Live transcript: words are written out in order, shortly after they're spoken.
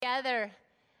together.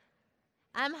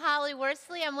 I'm Holly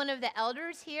Worsley. I'm one of the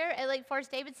elders here at Lake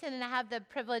Forest Davidson, and I have the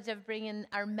privilege of bringing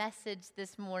our message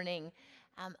this morning.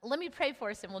 Let me pray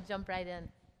for us, and we'll jump right in.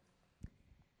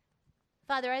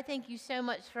 Father, I thank you so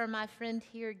much for my friend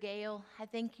here, Gail. I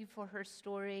thank you for her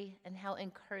story and how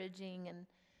encouraging and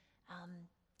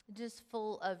just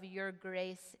full of your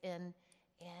grace and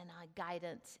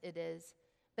guidance it is.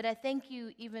 But I thank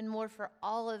you even more for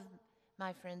all of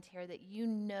my friends here, that you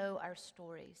know our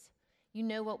stories. You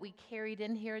know what we carried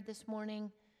in here this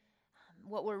morning,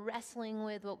 what we're wrestling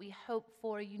with, what we hope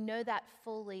for. You know that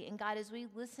fully. And God, as we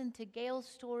listen to Gail's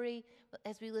story,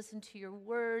 as we listen to your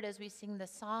word, as we sing the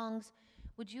songs,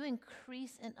 would you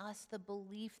increase in us the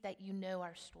belief that you know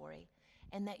our story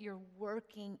and that you're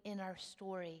working in our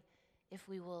story if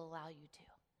we will allow you to.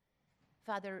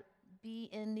 Father, be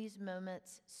in these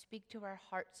moments. Speak to our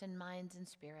hearts and minds and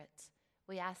spirits.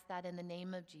 We ask that in the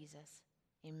name of Jesus.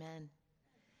 Amen.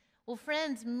 Well,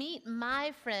 friends, meet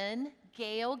my friend,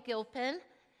 Gail Gilpin.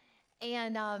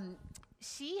 And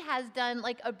she has done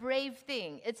like a brave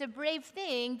thing. It's a brave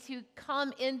thing to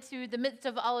come into the midst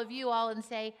of all of you all and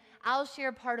say, I'll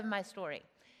share part of my story.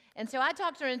 And so I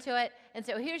talked her into it. And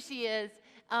so here she is.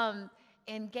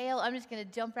 And Gail, I'm just going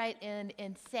to jump right in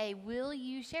and say, will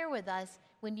you share with us,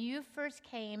 when you first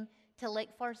came to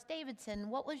Lake Forest Davidson,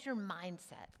 what was your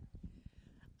mindset?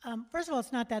 First of all,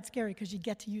 it's not that scary because you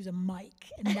get to use a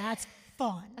mic, and that's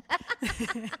fun.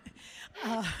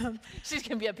 She's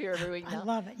going to be up here every week now. I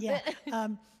love it, yeah.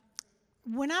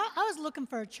 When I was looking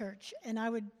for a church, and I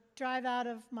would drive out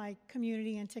of my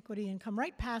community antiquity and come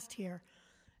right past here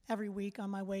every week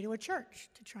on my way to a church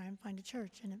to try and find a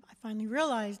church. And I finally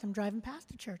realized I'm driving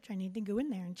past a church. I need to go in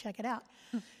there and check it out.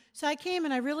 So I came,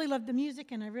 and I really loved the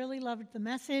music, and I really loved the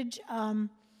message.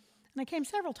 And I came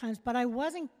several times, but I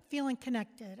wasn't feeling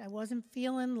connected. I wasn't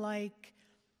feeling like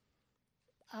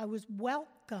I was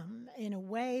welcome in a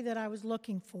way that I was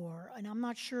looking for. And I'm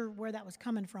not sure where that was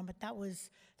coming from, but that was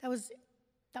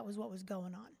what was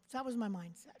going on. So that was my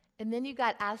mindset. And then you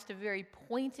got asked a very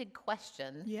pointed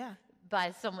question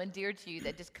by someone dear to you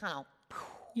that just kind of...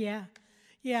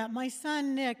 Yeah. My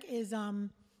son, Nick, is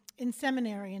in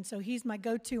seminary, and so he's my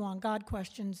go-to on God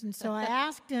questions. And so I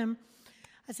asked him,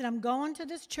 I said, I'm going to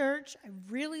this church. I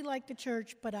really like the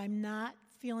church, but I'm not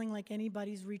feeling like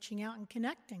anybody's reaching out and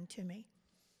connecting to me.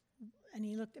 And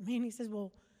he looked at me and he says,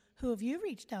 well, who have you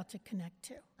reached out to connect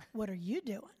to? What are you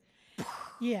doing?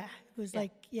 Yeah, it was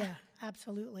like,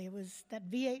 absolutely. It was that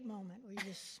V8 moment where you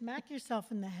just smack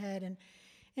yourself in the head, and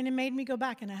it made me go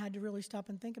back, and I had to really stop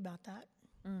and think about that.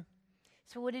 Mm.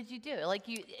 So what did you do?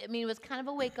 It was kind of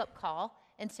a wake-up call.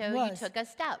 And so you took a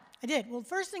step. I did. Well, the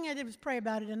first thing I did was pray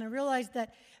about it, and I realized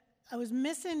that I was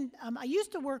missing. I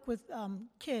used to work with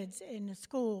kids in a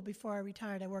school before I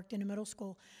retired. I worked in a middle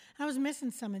school. And I was missing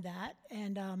some of that,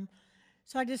 and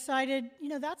so I decided,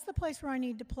 that's the place where I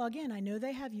need to plug in. I know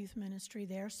they have youth ministry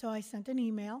there, so I sent an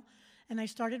email, and I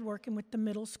started working with the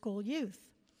middle school youth,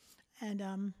 and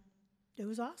it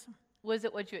was awesome. Was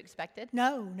it what you expected?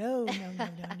 No.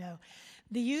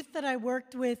 The youth that I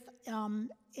worked with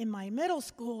in my middle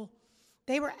school,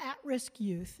 they were at-risk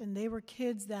youth, and they were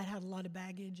kids that had a lot of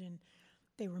baggage, and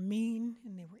they were mean,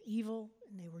 and they were evil,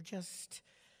 and they were just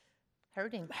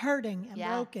hurting and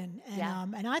broken.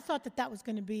 And and I thought that was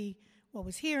going to be what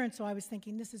was here, and so I was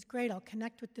thinking, this is great. I'll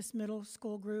connect with this middle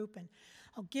school group, and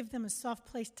I'll give them a soft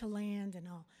place to land, and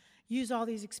I'll use all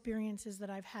these experiences that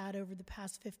I've had over the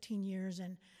past 15 years.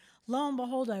 And lo and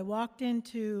behold, I walked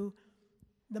into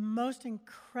the most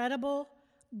incredible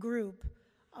group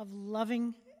of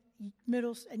loving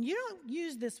and you don't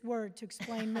use this word to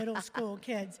explain middle school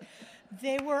kids.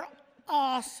 They were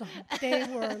awesome. They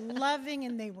were loving,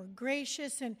 and they were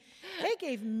gracious, and they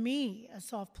gave me a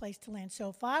soft place to land. So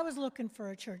if I was looking for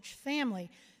a church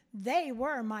family, they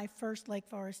were my first Lake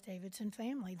Forest Davidson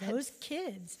family. Those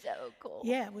kids. So cool.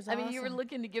 Yeah, it was awesome. You were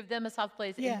looking to give them a soft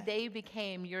place, and they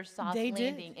became your soft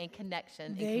landing and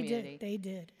connection and community. They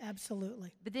did,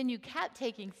 absolutely. But then you kept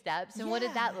taking steps, and what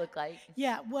did that look like?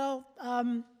 Yeah, well,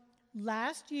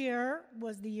 last year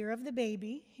was the year of the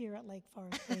baby here at Lake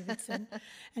Forest Davidson,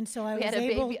 and so I was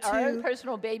able to... our own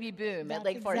personal baby boom at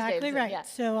Lake Forest Davidson. Exactly right. Yeah.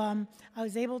 So I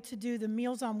was able to do the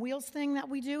Meals on Wheels thing that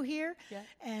we do here,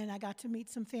 and I got to meet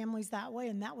some families that way,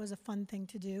 and that was a fun thing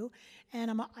to do.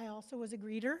 And I also was a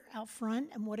greeter out front,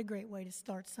 and what a great way to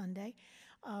start Sunday.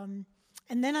 And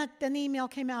then the email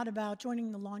came out about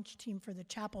joining the launch team for the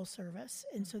chapel service,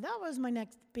 and so that was my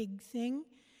next big thing.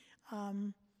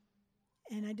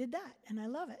 And I did that, and I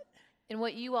love it. And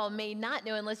what you all may not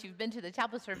know, unless you've been to the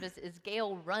chapel service, is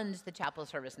Gail runs the chapel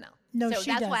service now. No, so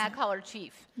she that's why I doesn't. call her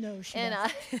chief. No, she and,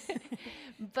 doesn't.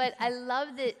 But I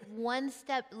love that one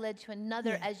step led to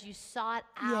another as you sought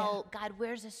out, God,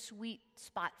 where's a sweet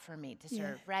spot for me to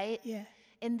serve, right? Yeah.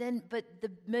 And then, but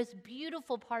the most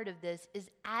beautiful part of this is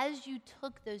as you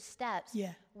took those steps,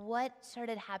 what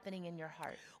started happening in your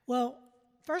heart? Well,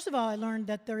 first of all, I learned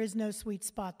that there is no sweet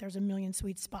spot. There's a million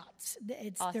sweet spots.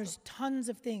 Awesome. There's tons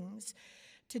of things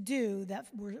to do that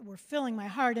were filling my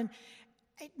heart. And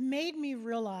it made me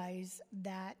realize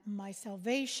that my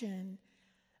salvation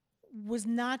was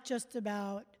not just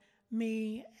about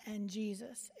me and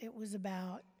Jesus. It was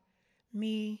about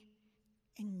me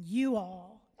and you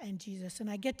all and Jesus. And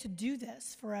I get to do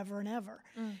this forever and ever.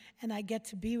 And I get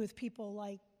to be with people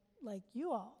like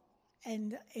you all.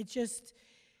 And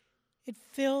it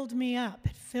filled me up.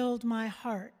 It filled my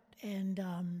heart.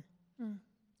 And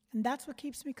that's what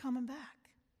keeps me coming back.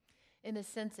 In a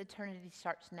sense, eternity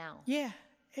starts now. Yeah,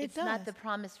 it's does. not the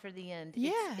promise for the end.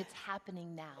 Yeah. It's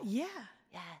happening now. Yeah.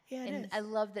 Yeah, and is. I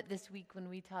love that this week when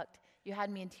we talked, you had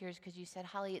me in tears because you said,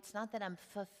 Holly, it's not that I'm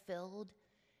fulfilled,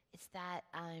 it's that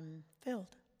I'm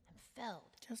filled. I'm filled.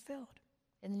 Just filled.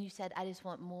 And then you said, I just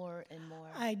want more and more.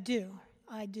 I do.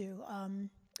 I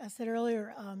said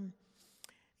earlier,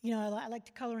 I like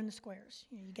to color in the squares.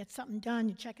 You get something done,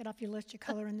 you check it off your list, you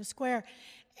color in the square.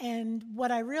 And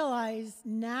what I realize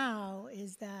now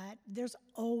is that there's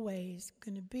always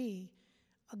going to be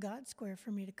a God square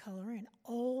for me to color in.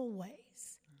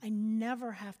 Always. I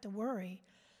never have to worry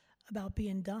about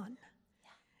being done. Yeah.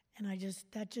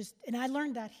 And I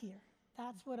learned that here.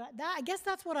 I guess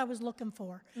that's what I was looking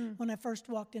for when I first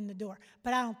walked in the door.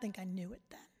 But I don't think I knew it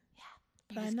then.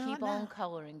 Yeah. You just keep on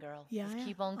coloring, girl. Yeah, just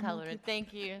keep on coloring.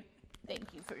 Thank you.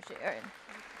 Thank you for sharing.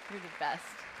 You're the best.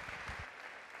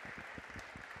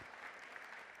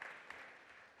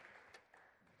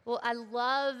 Well, I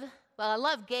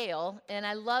love Gail, and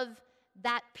I love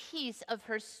that piece of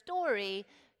her story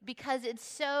because it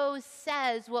so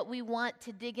says what we want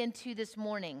to dig into this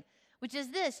morning, which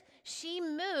is this.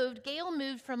 Gail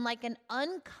moved from like an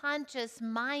unconscious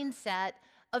mindset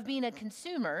of being a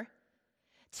consumer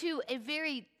to a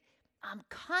very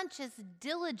conscious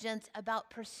diligence about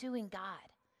pursuing God.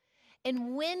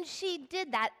 And when she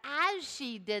did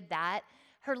that,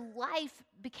 her life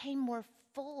became more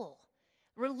full.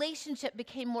 Relationship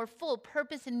became more full.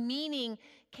 Purpose and meaning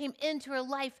came into her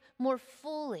life more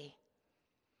fully.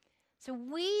 So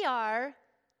we are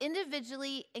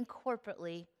individually and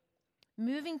corporately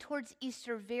moving towards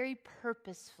Easter very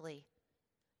purposefully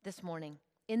this morning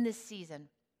in this season.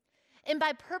 And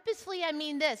by purposefully, I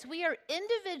mean this. We are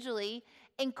individually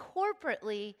and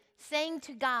corporately saying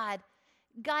to God,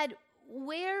 God,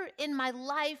 where in my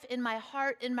life, in my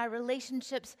heart, in my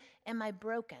relationships am I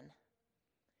broken?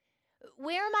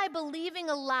 Where am I believing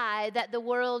a lie that the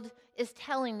world is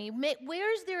telling me?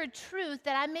 Where is there a truth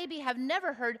that I maybe have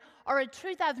never heard or a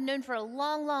truth I've known for a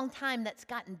long, long time that's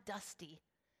gotten dusty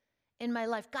in my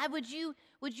life? God, would you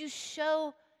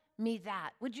show me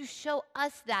that? Would you show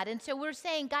us that? And so we're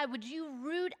saying, God, would you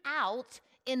root out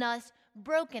in us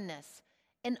brokenness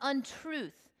and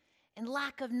untruth and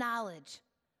lack of knowledge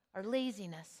or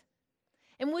laziness?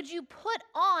 And would you put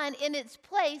on in its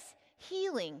place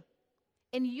healing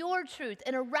and your truth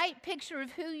and a right picture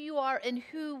of who you are and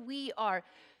who we are?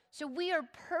 So we are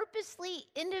purposely,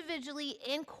 individually,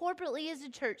 and corporately as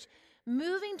a church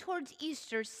moving towards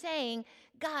Easter saying,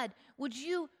 God, would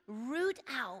you root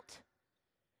out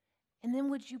and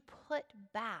then would you put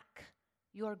back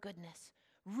your goodness?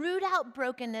 Root out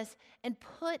brokenness and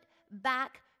put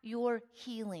back your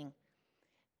healing.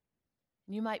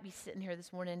 You might be sitting here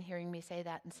this morning hearing me say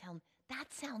that and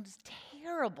that sounds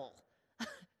terrible.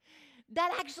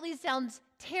 That actually sounds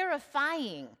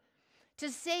terrifying to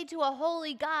say to a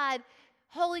holy God,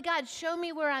 show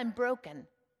me where I'm broken.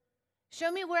 Show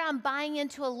me where I'm buying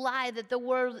into a lie that the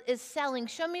world is selling.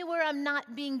 Show me where I'm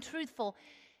not being truthful.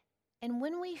 And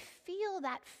when we feel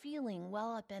that feeling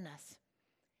well up in us,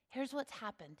 here's what's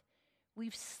happened.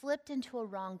 We've slipped into a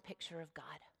wrong picture of God.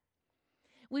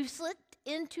 We've slipped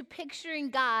into picturing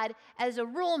God as a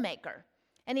rule maker.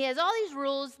 And he has all these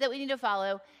rules that we need to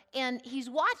follow, and he's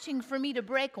watching for me to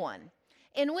break one.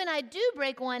 And when I do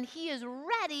break one, he is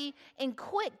ready and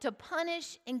quick to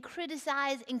punish and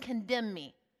criticize and condemn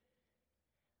me.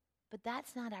 But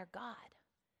that's not our God.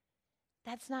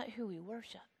 That's not who we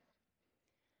worship.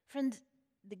 Friends,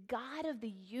 the God of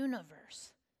the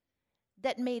universe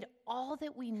that made all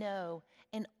that we know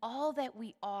and all that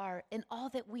we are and all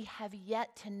that we have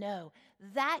yet to know,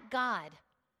 that God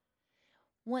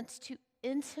wants to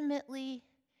intimately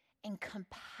and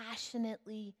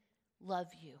compassionately love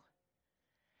you.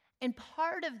 And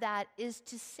part of that is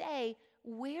to say,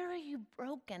 where are you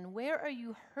broken? Where are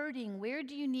you hurting? Where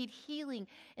do you need healing?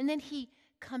 And then he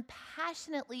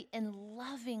compassionately and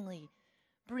lovingly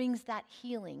brings that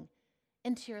healing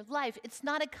into your life. It's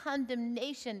not a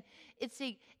condemnation. It's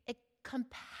a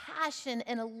compassion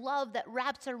and a love that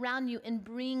wraps around you and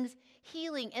brings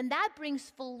healing. And that brings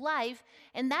full life,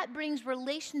 and that brings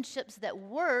relationships that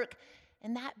work,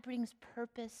 and that brings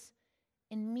purpose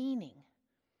and meaning.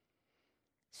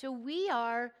 So we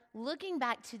are looking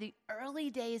back to the early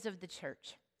days of the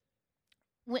church,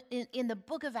 in the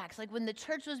book of Acts, like when the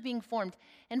church was being formed.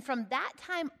 And from that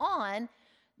time on,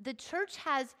 the church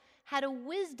has had a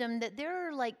wisdom that there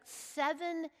are like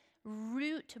 7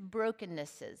 root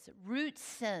brokennesses, root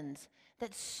sins,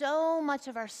 that so much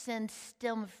of our sins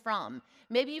stem from.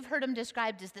 Maybe you've heard them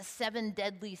described as the 7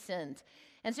 deadly sins.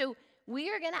 And so we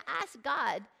are going to ask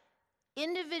God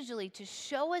individually to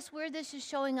show us where this is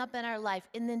showing up in our life,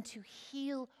 and then to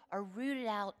heal or root it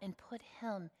out and put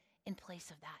him in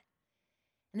place of that.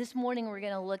 And this morning we're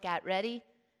going to look at, ready?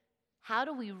 How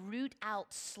do we root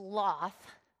out sloth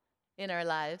in our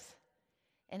lives?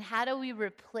 And how do we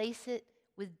replace it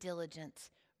with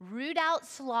diligence? Root out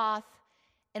sloth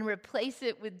and replace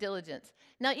it with diligence.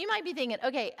 Now you might be thinking,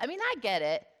 okay, I get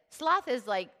it. Sloth is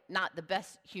like not the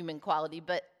best human quality,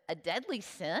 but a deadly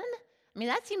sin?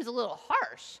 That seems a little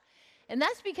harsh. And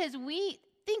that's because we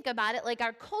think about it like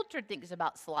our culture thinks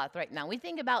about sloth right now. We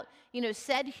think about,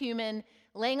 said human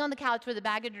laying on the couch with a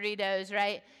bag of Doritos,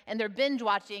 right? And they're binge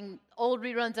watching old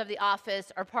reruns of The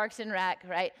Office or Parks and Rec,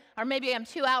 right? Or maybe I'm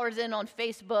 2 hours in on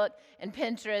Facebook and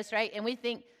Pinterest, right? And we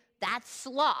think that's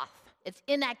sloth. It's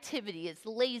inactivity. It's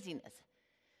laziness.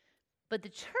 But the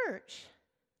church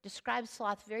describes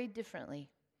sloth very differently.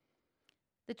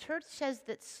 The church says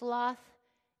that sloth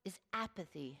is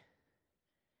apathy.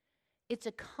 It's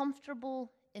a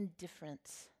comfortable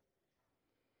indifference.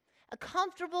 A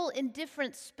comfortable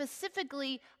indifference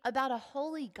specifically about a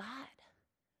holy God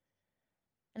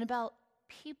and about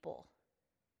people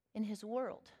in his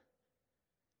world.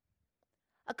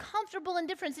 A comfortable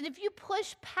indifference. And if you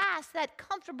push past that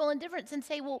comfortable indifference and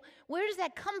say, well, where does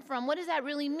that come from? What does that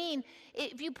really mean?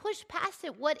 If you push past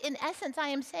it, what in essence I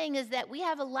am saying is that we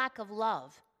have a lack of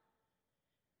love.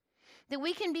 That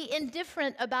we can be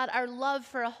indifferent about our love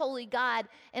for a holy God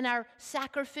and our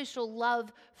sacrificial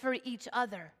love for each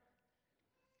other.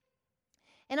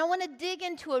 And I want to dig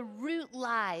into a root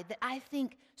lie that I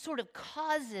think sort of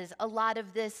causes a lot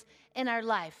of this in our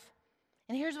life.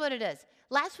 And here's what it is.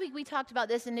 Last week we talked about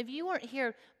this, and if you weren't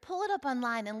here, pull it up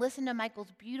online and listen to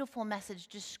Michael's beautiful message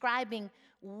describing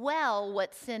well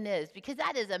what sin is, because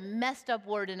that is a messed up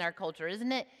word in our culture,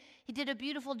 isn't it? He did a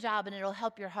beautiful job, and it'll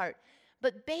help your heart.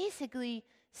 But basically,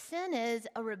 sin is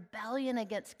a rebellion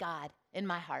against God in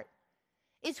my heart.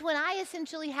 It's when I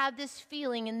essentially have this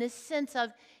feeling and this sense of,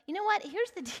 you know what,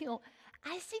 here's the deal.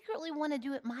 I secretly want to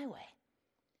do it my way.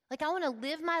 Like I want to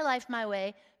live my life my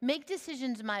way, make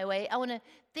decisions my way. I want to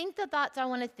think the thoughts I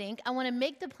want to think. I want to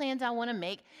make the plans I want to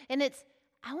make. And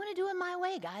I want to do it my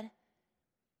way, God.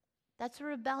 That's a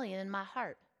rebellion in my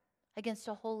heart against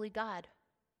a holy God.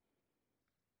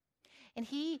 And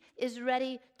he is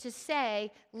ready to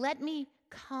say, let me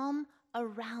come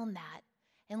around that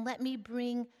and let me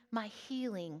bring my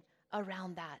healing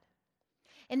around that.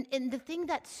 And the thing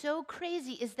that's so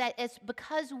crazy is that it's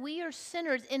because we are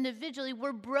sinners individually,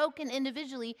 we're broken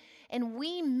individually, and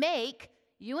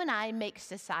you and I make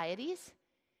societies,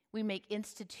 we make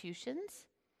institutions,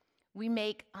 we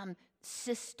make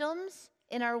systems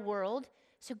in our world.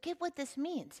 So get what this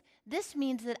means. This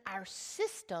means that our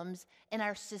systems and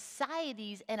our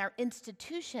societies and our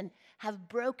institution have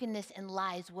brokenness and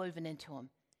lies woven into them.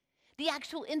 The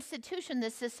actual institution, the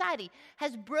society,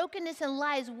 has brokenness and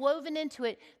lies woven into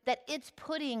it that it's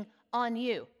putting on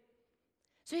you.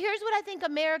 So here's what I think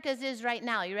America's is right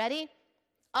now. You ready?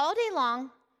 All day long,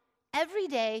 every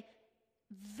day,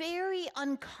 very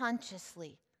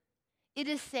unconsciously, it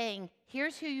is saying,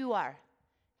 here's who you are.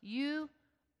 You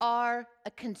are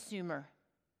a consumer.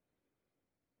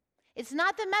 It's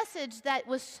not the message that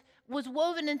was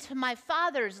woven into my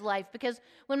father's life, because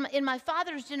in my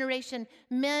father's generation,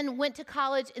 men went to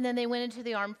college and then they went into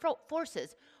the armed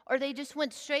forces, or they just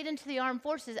went straight into the armed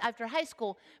forces after high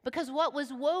school, because what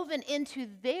was woven into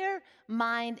their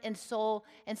mind and soul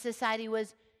and society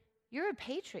was, you're a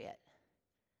patriot.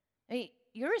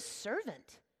 You're a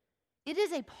servant. It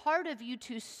is a part of you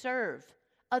to serve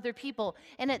other people.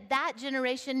 And at that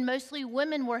generation, mostly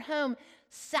women were home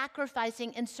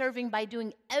sacrificing and serving by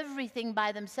doing everything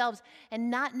by themselves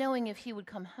and not knowing if he would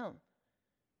come home.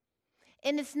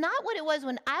 And it's not what it was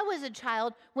when I was a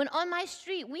child, when on my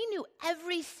street, we knew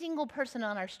every single person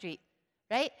on our street,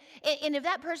 right? And if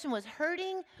that person was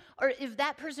hurting or if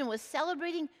that person was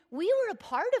celebrating, we were a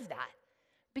part of that.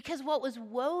 Because what was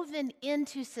woven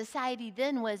into society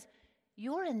then was,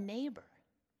 you're a neighbor.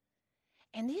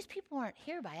 And these people aren't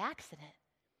here by accident.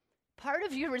 Part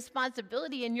of your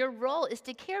responsibility and your role is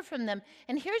to care for them.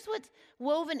 And here's what's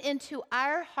woven into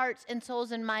our hearts and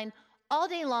souls and mind all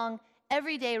day long,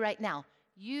 every day right now.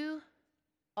 You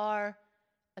are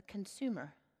a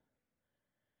consumer.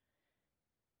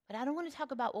 But I don't want to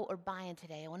talk about what we're buying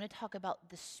today. I want to talk about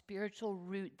the spiritual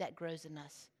root that grows in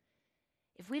us.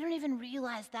 If we don't even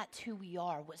realize that's who we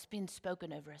are, what's being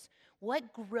spoken over us,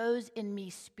 what grows in me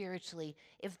spiritually,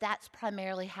 if that's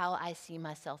primarily how I see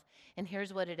myself? And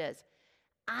here's what it is.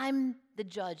 I'm the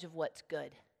judge of what's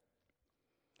good.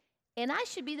 And I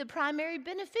should be the primary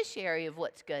beneficiary of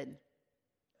what's good.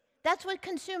 That's what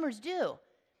consumers do.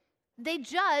 They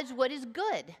judge what is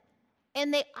good.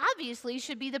 And they obviously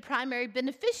should be the primary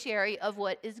beneficiary of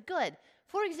what is good.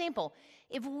 For example,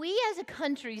 if we as a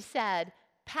country said,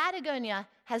 Patagonia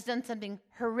has done something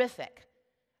horrific.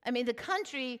 I mean, the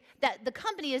company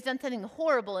has done something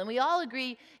horrible, and we all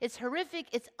agree it's horrific,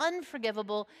 it's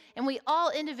unforgivable, and we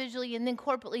all individually and then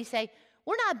corporately say,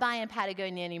 we're not buying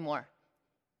Patagonia anymore.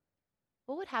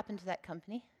 What would happen to that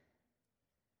company?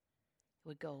 It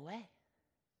would go away.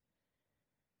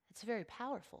 It's very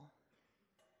powerful.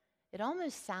 It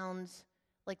almost sounds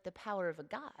like the power of a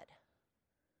God.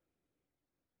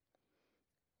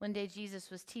 One day Jesus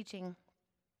was teaching,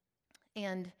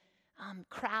 and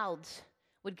crowds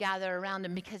would gather around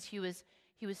him because he was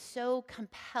so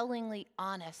compellingly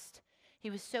honest. He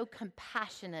was so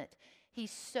compassionate. He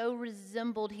so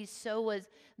resembled, he so was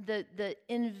the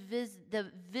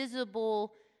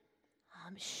visible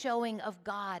showing of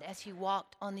God as he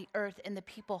walked on the earth, and the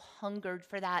people hungered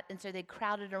for that, and so they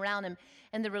crowded around him.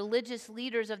 And the religious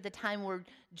leaders of the time were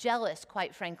jealous,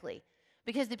 quite frankly,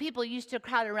 because the people used to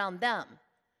crowd around them.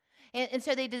 And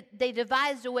so they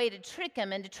devised a way to trick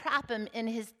him and to trap him in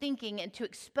his thinking and to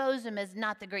expose him as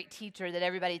not the great teacher that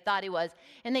everybody thought he was.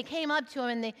 And they came up to him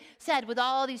and they said, with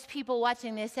all these people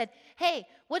watching, they said, hey,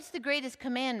 what's the greatest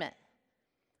commandment?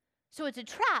 So it's a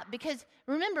trap because,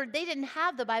 remember, they didn't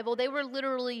have the Bible. They were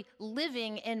literally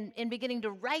living and beginning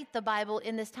to write the Bible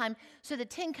in this time. So the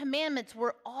 10 Commandments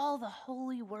were all the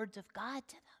holy words of God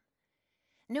to them.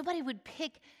 Nobody would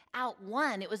pick out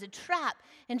one. It was a trap.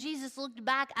 And Jesus looked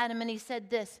back at him and he said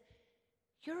this,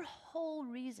 your whole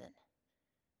reason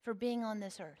for being on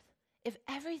this earth, if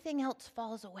everything else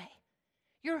falls away,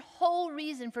 your whole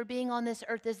reason for being on this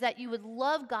earth is that you would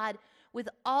love God with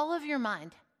all of your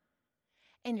mind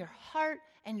and your heart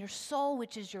and your soul,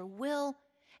 which is your will,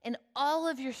 and all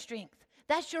of your strength.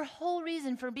 That's your whole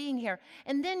reason for being here.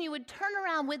 And then you would turn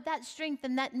around with that strength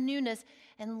and that newness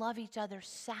and love each other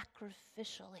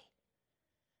sacrificially.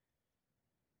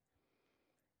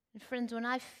 And friends, when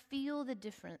I feel the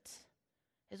difference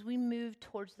as we move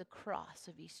towards the cross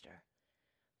of Easter,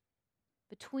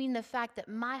 between the fact that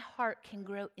my heart can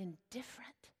grow indifferent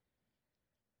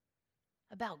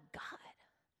about God,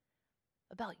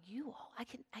 about you all, I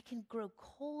can grow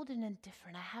cold and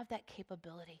indifferent. I have that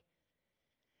capability.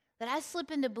 That I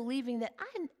slip into believing that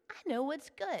I know what's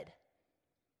good.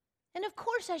 And of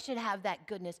course I should have that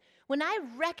goodness. When I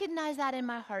recognize that in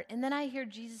my heart, and then I hear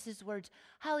Jesus' words,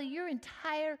 Holly, your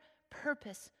entire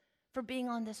purpose for being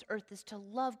on this earth is to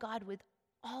love God with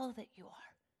all that you are.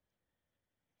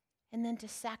 And then to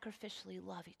sacrificially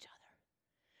love each other.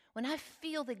 When I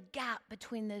feel the gap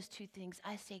between those two things,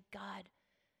 I say, God,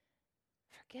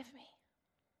 forgive me.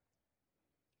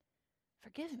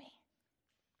 Forgive me.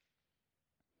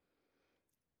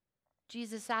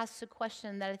 Jesus asks a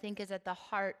question that I think is at the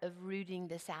heart of rooting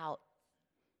this out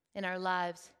in our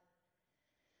lives.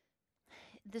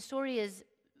 The story is,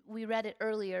 we read it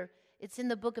earlier, it's in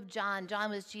the book of John.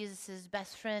 John was Jesus'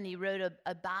 best friend. He wrote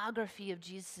a biography of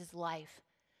Jesus' life.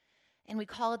 And we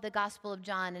call it the Gospel of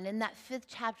John. And in that 5th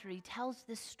chapter, he tells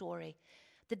this story.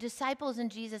 The disciples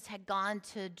and Jesus had gone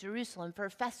to Jerusalem for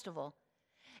a festival.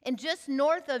 And just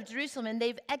north of Jerusalem, and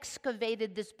they've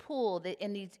excavated this pool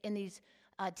in these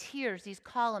tiers, these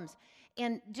columns.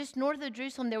 And just north of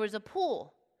Jerusalem, there was a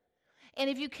pool. And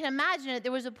if you can imagine it,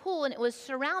 there was a pool, and it was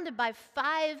surrounded by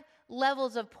 5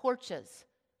 levels of porches,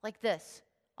 like this,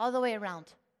 all the way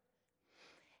around.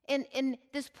 And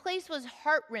this place was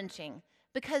heart-wrenching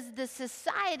because the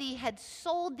society had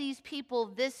sold these people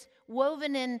this,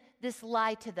 woven in this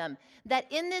lie to them, that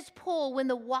in this pool, when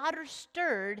the water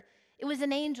stirred, it was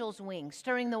an angel's wing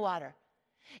stirring the water.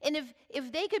 And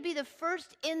if they could be the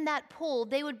first in that pool,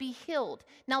 they would be healed.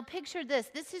 Now picture this.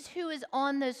 This is who is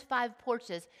on those 5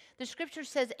 porches. The scripture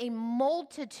says a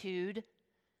multitude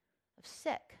of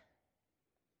sick,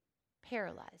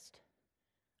 paralyzed,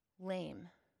 lame,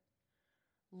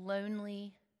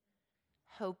 lonely,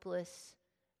 hopeless,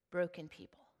 broken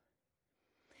people.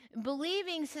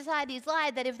 Believing society's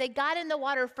lie that if they got in the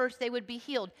water first, they would be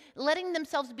healed. Letting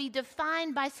themselves be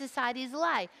defined by society's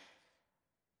lie.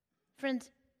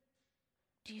 Friends,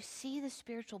 do you see the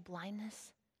spiritual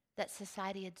blindness that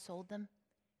society had sold them?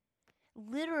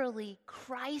 Literally,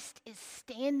 Christ is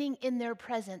standing in their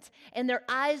presence, and their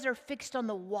eyes are fixed on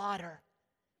the water.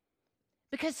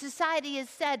 Because society has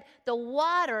said the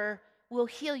water will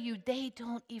heal you. They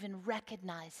don't even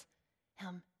recognize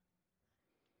him.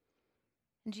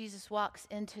 And Jesus walks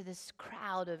into this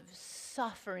crowd of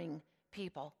suffering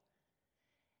people.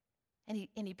 And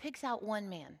he picks out one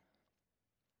man.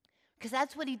 Because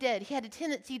that's what he did. He had a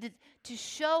tendency to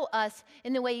show us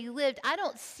in the way he lived. I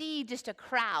don't see just a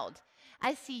crowd.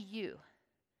 I see you.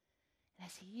 And I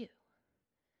see you.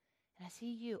 And I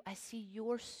see you. I see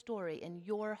your story and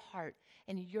your heart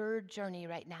and your journey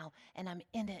right now. And I'm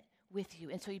in it with you.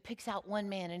 And so he picks out one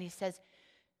man and he says,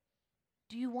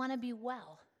 do you want to be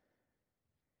well?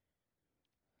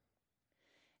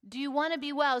 Do you want to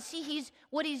be well? See,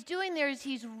 what he's doing there is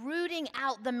he's rooting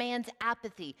out the man's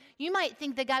apathy. You might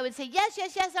think the guy would say, yes,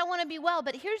 yes, yes, I want to be well.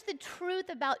 But here's the truth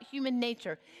about human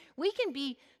nature. We can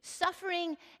be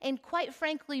suffering and quite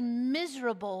frankly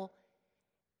miserable,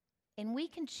 and we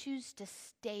can choose to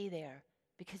stay there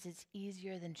because it's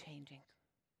easier than changing.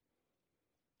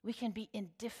 We can be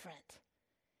indifferent.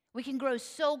 We can grow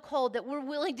so cold that we're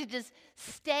willing to just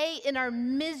stay in our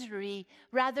misery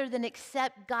rather than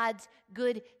accept God's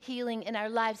good healing in our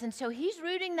lives. And so he's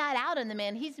rooting that out in the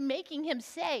man. He's making him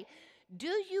say, do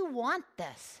you want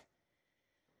this?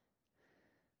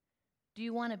 Do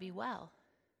you want to be well?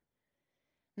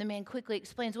 And the man quickly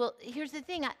explains, well, here's the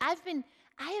thing. I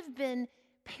have been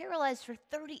paralyzed for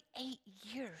 38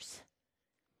 years.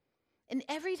 And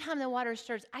every time the water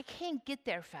stirs, I can't get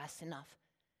there fast enough.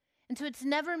 And so it's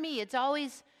never me. It's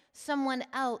always someone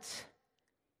else.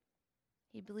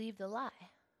 He believed the lie.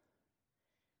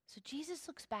 So Jesus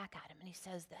looks back at him and he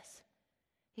says this.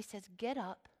 He says, get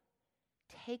up,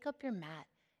 take up your mat,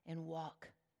 and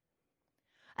walk.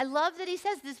 I love that he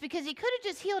says this because he could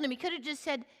have just healed him. He could have just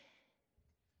said,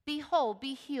 be whole,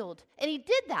 be healed. And he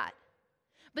did that.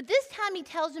 But this time he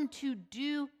tells him to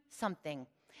do something.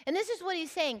 And this is what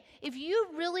he's saying. If you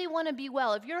really want to be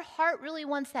well, if your heart really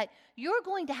wants that, you're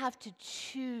going to have to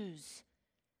choose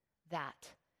that.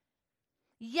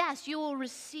 Yes, you will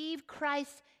receive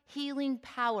Christ's healing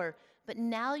power, but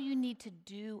now you need to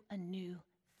do a new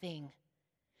thing.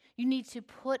 You need to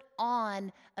put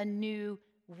on a new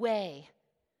way.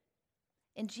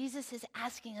 And Jesus is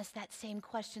asking us that same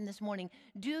question this morning.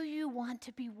 Do you want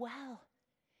to be well?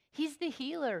 He's the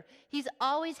healer. He's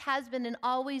always has been and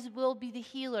always will be the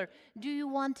healer. Do you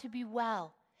want to be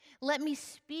well? Let me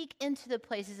speak into the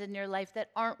places in your life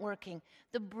that aren't working,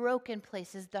 the broken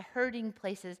places, the hurting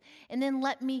places, and then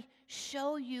let me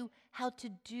show you how to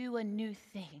do a new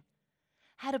thing,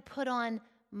 how to put on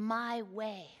my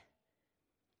way,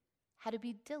 how to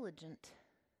be diligent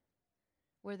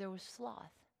where there was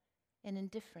sloth and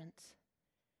indifference.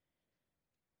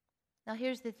 Now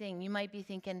here's the thing. You might be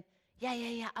thinking,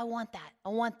 yeah, I want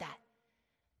that.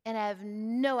 And I have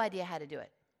no idea how to do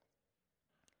it.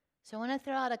 So I want to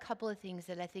throw out a couple of things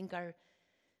that I think are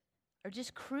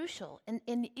just crucial.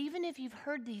 And even if you've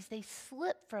heard these, they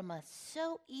slip from us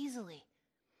so easily.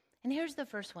 And here's the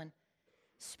first one.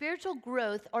 Spiritual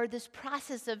growth, or this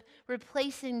process of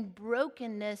replacing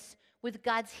brokenness with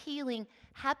God's healing,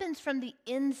 happens from the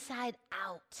inside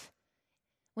out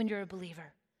when you're a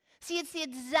believer. See, it's the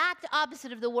exact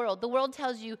opposite of the world. The world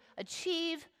tells you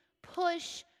achieve,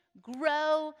 push,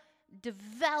 grow,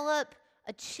 develop.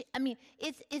 It's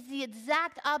the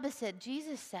exact opposite.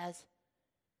 Jesus says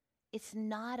it's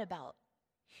not about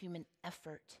human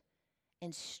effort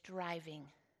and striving.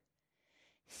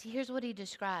 See, here's what he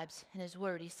describes in his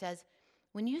word. He says,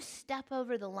 when you step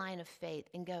over the line of faith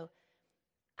and go,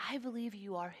 I believe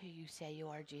you are who you say you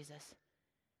are, Jesus.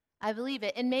 I believe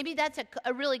it. And maybe that's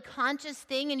a really conscious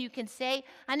thing, and you can say,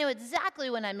 I know exactly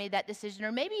when I made that decision.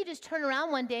 Or maybe you just turn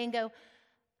around one day and go,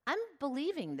 I'm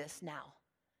believing this now.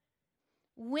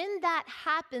 When that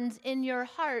happens in your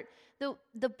heart,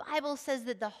 the Bible says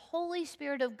that the Holy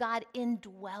Spirit of God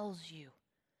indwells you.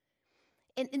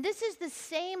 And this is the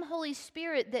same Holy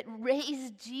Spirit that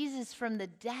raised Jesus from the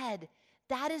dead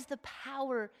That is the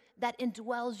power that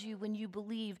indwells you when you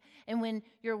believe and when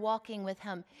you're walking with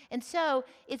him. And so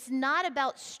it's not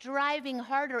about striving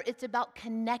harder, it's about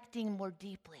connecting more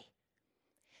deeply.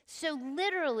 So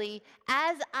literally,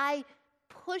 as I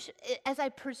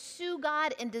pursue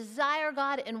God and desire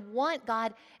God and want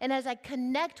God, and as I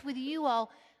connect with you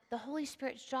all, the Holy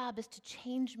Spirit's job is to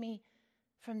change me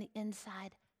from the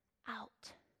inside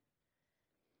out.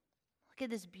 Look at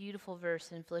this beautiful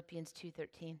verse in Philippians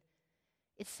 2:13.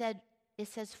 It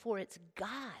says, for it's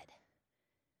God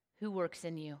who works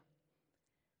in you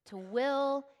to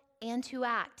will and to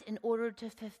act in order to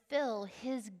fulfill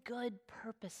his good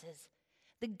purposes,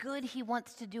 the good he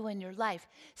wants to do in your life.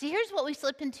 See, here's what we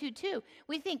slip into too.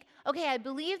 We think, okay, I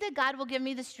believe that God will give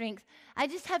me the strength. I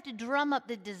just have to drum up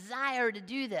the desire to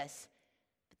do this.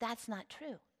 But that's not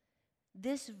true.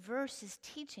 This verse is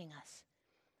teaching us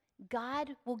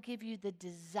God will give you the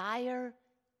desire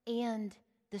and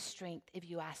the strength if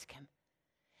you ask him.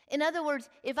 In other words,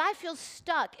 if I feel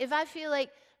stuck, if I feel like,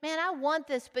 man, I want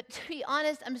this, but to be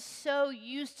honest, I'm so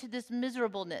used to this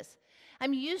miserableness.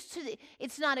 I'm used to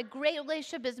it's not a great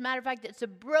relationship. As a matter of fact, it's a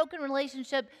broken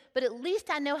relationship, but at least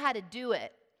I know how to do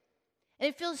it. And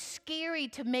it feels scary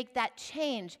to make that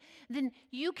change. Then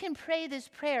you can pray this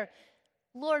prayer,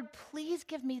 Lord, please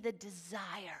give me the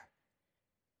desire.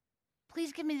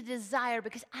 Please give me the desire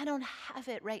because I don't have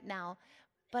it right now,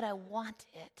 but I want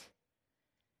it.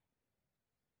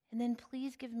 And then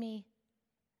please give me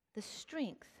the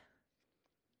strength.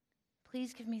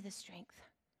 Please give me the strength.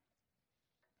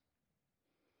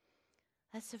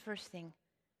 That's the first thing.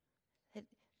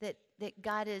 That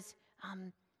God is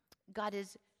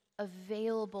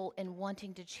available and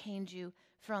wanting to change you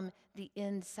from the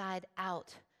inside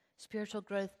out. Spiritual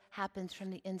growth happens from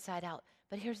the inside out.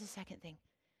 But here's the second thing.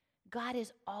 God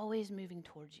is always moving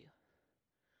towards you.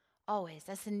 Always.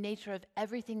 That's the nature of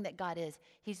everything that God is.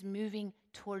 He's moving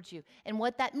towards you. And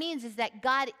what that means is that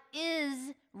God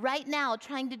is right now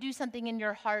trying to do something in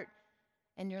your heart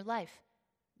and your life.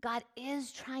 God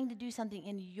is trying to do something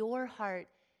in your heart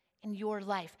and your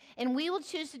life. And we will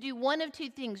choose to do one of two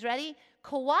things. Ready?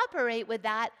 Cooperate with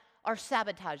that or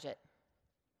sabotage it.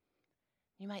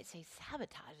 You might say,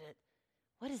 sabotage it?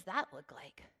 What does that look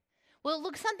like? Well, it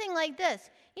looks something like this.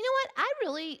 You know what? I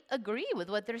really agree with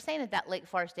what they're saying at that Lake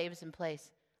Forest Davidson place.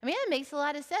 I mean, it makes a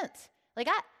lot of sense. Like,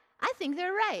 I think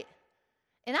they're right.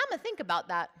 And I'm going to think about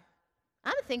that.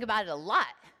 I'm going to think about it a lot.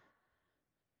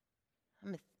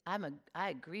 I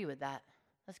agree with that.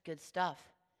 That's good stuff.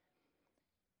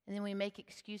 And then we make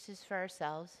excuses for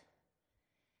ourselves.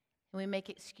 And we make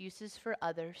excuses for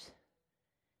others.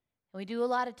 And we do a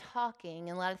lot of talking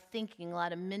and a lot of thinking, a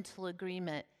lot of mental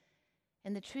agreement.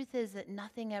 And the truth is that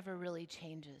nothing ever really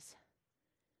changes.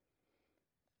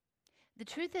 The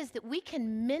truth is that we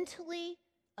can mentally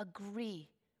agree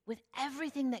with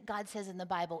everything that God says in the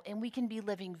Bible, and we can be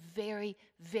living very,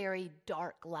 very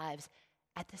dark lives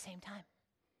at the same time.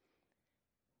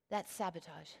 That's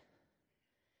sabotage.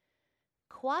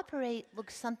 Cooperate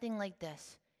looks something like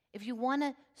this. If you want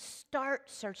to start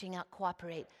searching out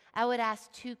cooperate, I would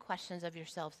ask two questions of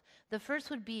yourselves. The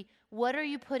first would be, what are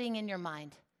you putting in your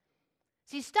mind?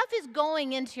 See, stuff is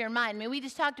going into your mind. I mean, we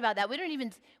just talked about that. We don't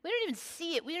even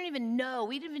see it. We don't even know.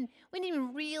 We didn't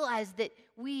even realize that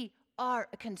we are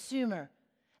a consumer.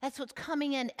 That's what's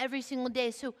coming in every single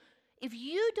day. So if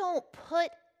you don't put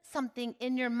something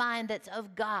in your mind that's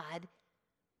of God,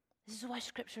 this is why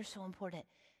Scripture is so important.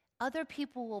 Other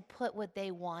people will put what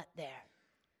they want there.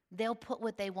 They'll put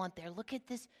what they want there. Look at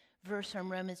this verse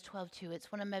from Romans 12:2.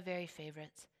 It's one of my very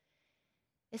favorites.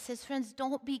 It says, friends,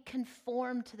 don't be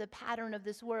conformed to the pattern of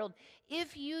this world.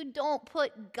 If you don't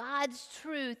put God's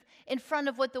truth in front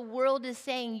of what the world is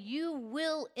saying, you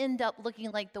will end up looking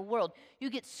like the world. You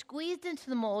get squeezed into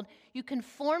the mold. You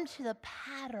conform to the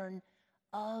pattern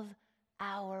of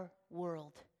our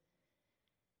world.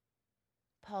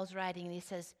 Paul's writing and he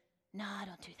says, no,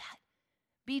 don't do that.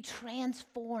 Be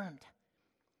transformed.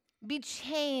 Be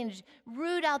changed.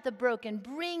 Root out the broken.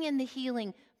 Bring in the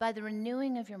healing by the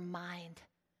renewing of your mind.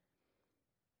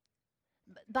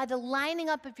 By the lining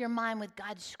up of your mind with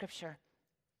God's Scripture.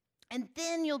 And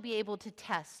then you'll be able to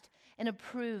test and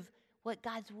approve what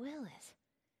God's will is.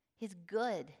 His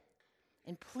good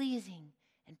and pleasing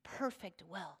and perfect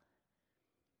will.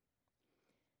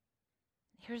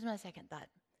 Here's my second thought.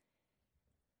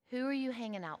 Who are you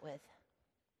hanging out with?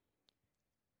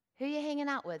 Who are you hanging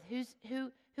out with?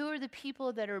 Who are the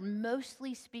people that are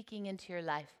mostly speaking into your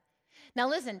life? Now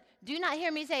listen, do not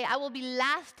hear me say, I will be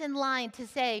last in line to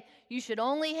say you should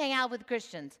only hang out with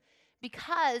Christians.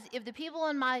 Because if the people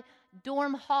in my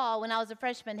dorm hall when I was a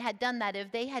freshman had done that,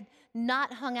 if they had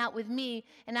not hung out with me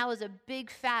and I was a big,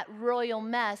 fat, royal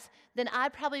mess, then I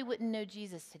probably wouldn't know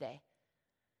Jesus today.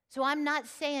 So I'm not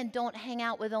saying don't hang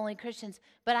out with only Christians,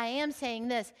 but I am saying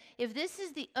this. If this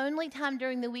is the only time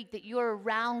during the week that you're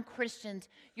around Christians,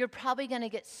 you're probably going to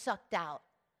get sucked out.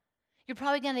 You're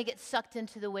probably going to get sucked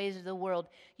into the ways of the world.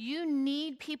 You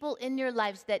need people in your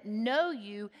lives that know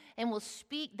you and will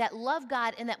speak, that love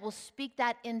God, and that will speak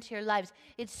that into your lives.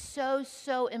 It's so,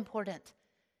 so important.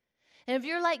 And if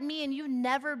you're like me and you've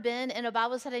never been in a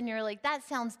Bible study and you're like, that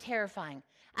sounds terrifying,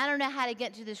 I don't know how to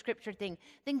get to the scripture thing,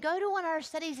 then go to one of our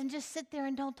studies and just sit there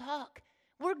and don't talk.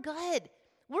 We're good.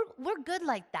 We're good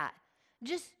like that.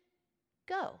 Just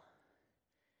go.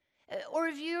 Or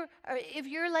if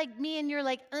you're like me and you're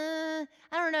like, I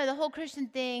don't know, the whole Christian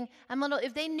thing,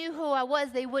 if they knew who I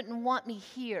was, they wouldn't want me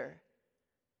here.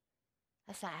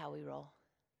 That's not how we roll.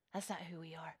 That's not who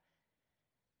we are.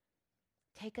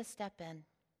 Take a step in.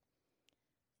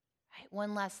 Right,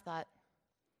 one last thought.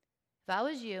 If I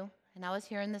was you and I was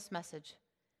hearing this message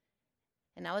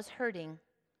and I was hurting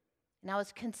and I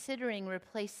was considering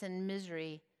replacing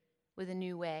misery with a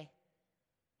new way,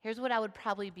 here's what I would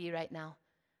probably be right now.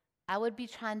 I would be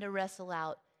trying to wrestle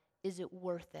out, is it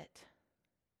worth it?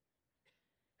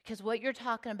 Because what you're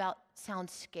talking about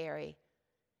sounds scary.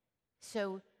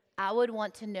 So I would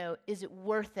want to know, is it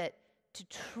worth it to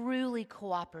truly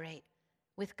cooperate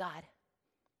with God?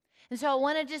 And so I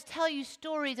want to just tell you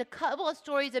stories, a couple of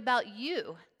stories about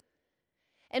you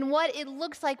and what it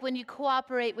looks like when you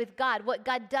cooperate with God, what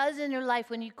God does in your life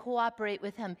when you cooperate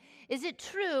with Him. Is it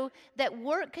true that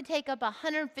work could take up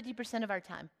 150% of our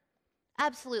time?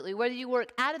 Absolutely. Whether you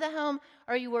work out of the home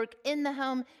or you work in the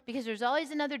home, because there's always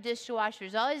another dishwasher,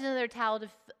 there's always another towel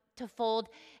to fold.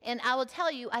 And I will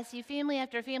tell you, I see family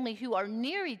after family who are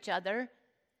near each other,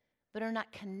 but are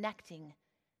not connecting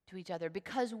to each other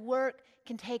because work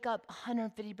can take up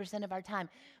 150% of our time.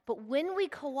 But when we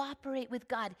cooperate with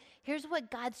God, here's what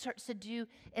God starts to do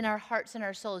in our hearts and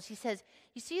our souls. He says,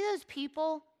 you see those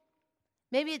people?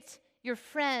 Maybe it's your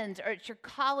friends or it's your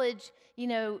college,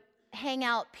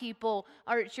 hangout people,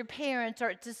 or it's your parents, or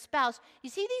it's a spouse. You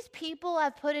see these people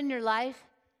I've put in your life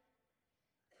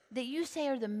that you say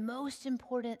are the most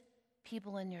important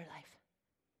people in your life?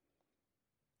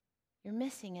 You're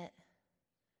missing it.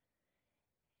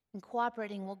 In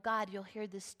cooperating with God, you'll hear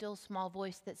this still small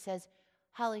voice that says,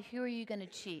 Holly, who are you going to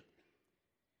cheat?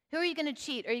 Who are you going to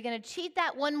cheat? Are you going to cheat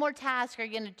that one more task? Are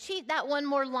you going to cheat that one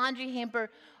more laundry hamper?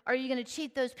 Or are you going to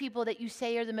cheat those people that you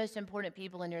say are the most important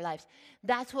people in your lives?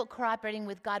 That's what cooperating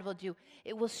with God will do.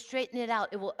 It will straighten it out.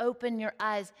 It will open your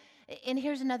eyes. And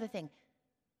here's another thing.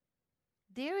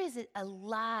 There is a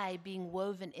lie being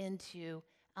woven into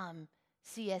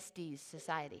CSD's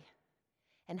society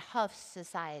and Huff's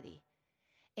society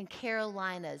and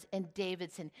Carolina's and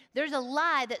Davidson. There's a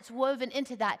lie that's woven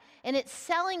into that, and it's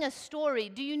selling a story.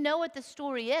 Do you know what the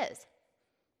story is?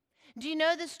 Do you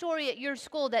know the story at your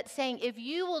school that's saying, if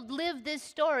you will live this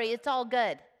story, it's all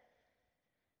good?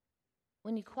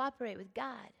 When you cooperate with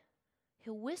God,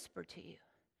 He'll whisper to you,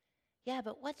 yeah,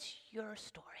 but what's your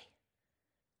story?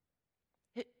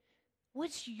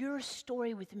 What's your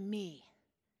story with me?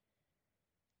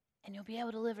 And you'll be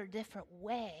able to live a different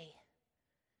way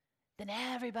than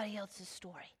everybody else's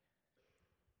story.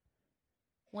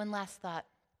 One last thought.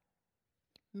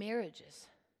 Marriages.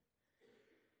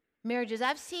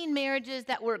 I've seen marriages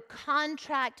that were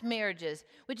contract marriages,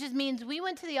 which just means we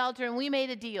went to the altar and we made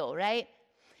a deal, right?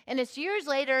 And it's years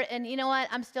later, and you know what?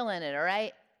 I'm still in it, all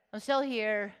right? I'm still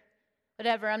here.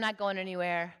 Whatever, I'm not going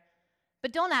anywhere.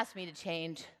 But don't ask me to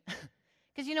change.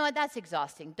 Because you know what? That's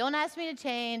exhausting. Don't ask me to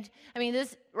change. I mean,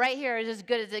 this right here is as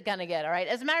good as it's going to get, all right?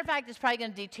 As a matter of fact, it's probably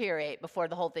going to deteriorate before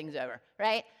the whole thing's over,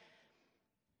 right?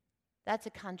 That's a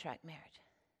contract marriage.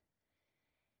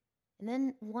 And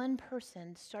then one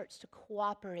person starts to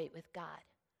cooperate with God.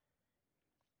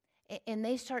 And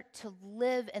they start to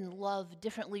live and love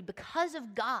differently because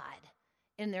of God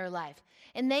in their life.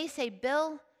 And they say,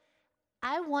 Bill,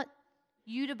 I want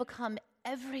you to become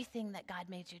everything that God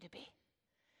made you to be.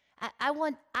 I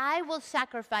will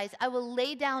sacrifice, I will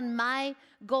lay down my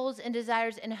goals and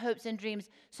desires and hopes and dreams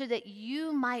so that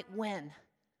you might win.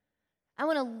 I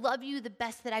want to love you the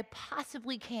best that I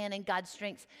possibly can in God's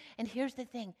strengths. And here's the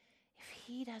thing, if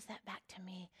He does that back to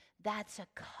me, that's a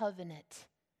covenant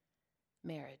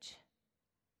marriage.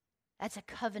 That's a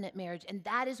covenant marriage. And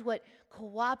that is what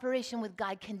cooperation with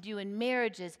God can do in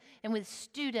marriages and with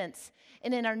students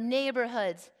and in our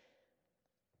neighborhoods.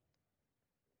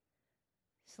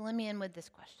 So let me end with this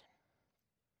question.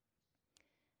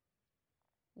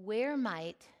 Where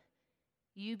might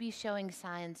you be showing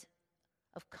signs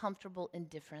of comfortable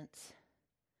indifference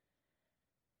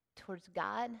towards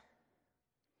God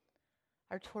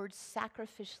or towards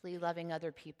sacrificially loving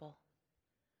other people?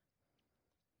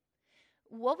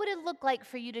 What would it look like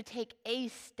for you to take a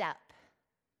step?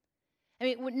 I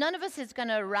mean, none of us is going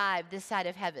to arrive this side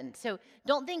of heaven. So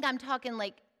don't think I'm talking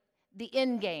like the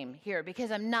end game here,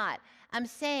 because I'm not. I'm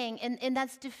saying, and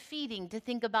that's defeating to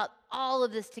think about all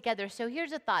of this together. So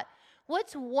here's a thought.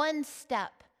 What's one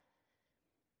step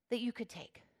that you could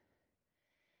take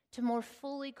to more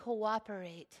fully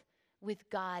cooperate with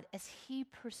God as he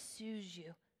pursues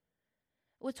you?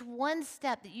 What's one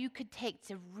step that you could take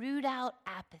to root out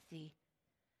apathy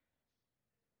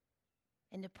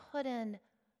and to put in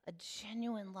a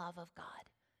genuine love of God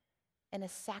and a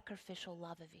sacrificial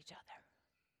love of each other?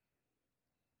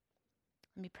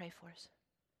 Let me pray for us.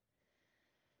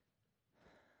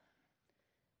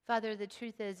 Father, the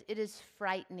truth is, it is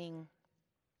frightening.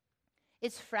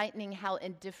 It's frightening how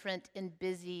indifferent and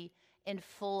busy and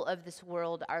full of this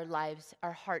world our lives,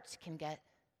 our hearts can get.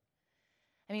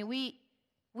 I mean,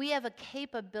 we have a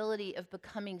capability of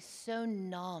becoming so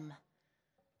numb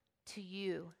to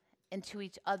you and to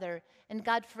each other. And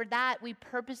God, for that, we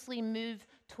purposely move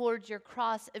towards your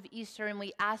cross of Easter and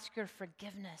we ask your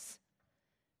forgiveness.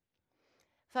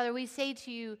 Father, we say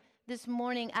to you this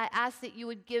morning, I ask that you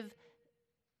would give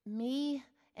me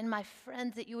and my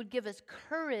friends, that you would give us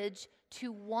courage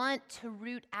to want to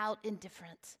root out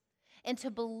indifference and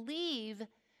to believe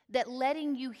that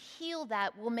letting you heal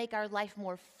that will make our life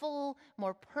more full,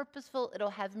 more purposeful. It'll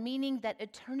have meaning, that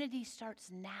eternity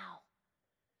starts now.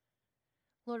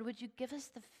 Lord, would you give us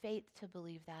the faith to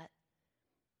believe that?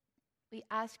 We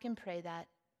ask and pray that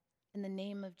in the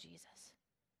name of Jesus.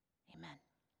 Amen.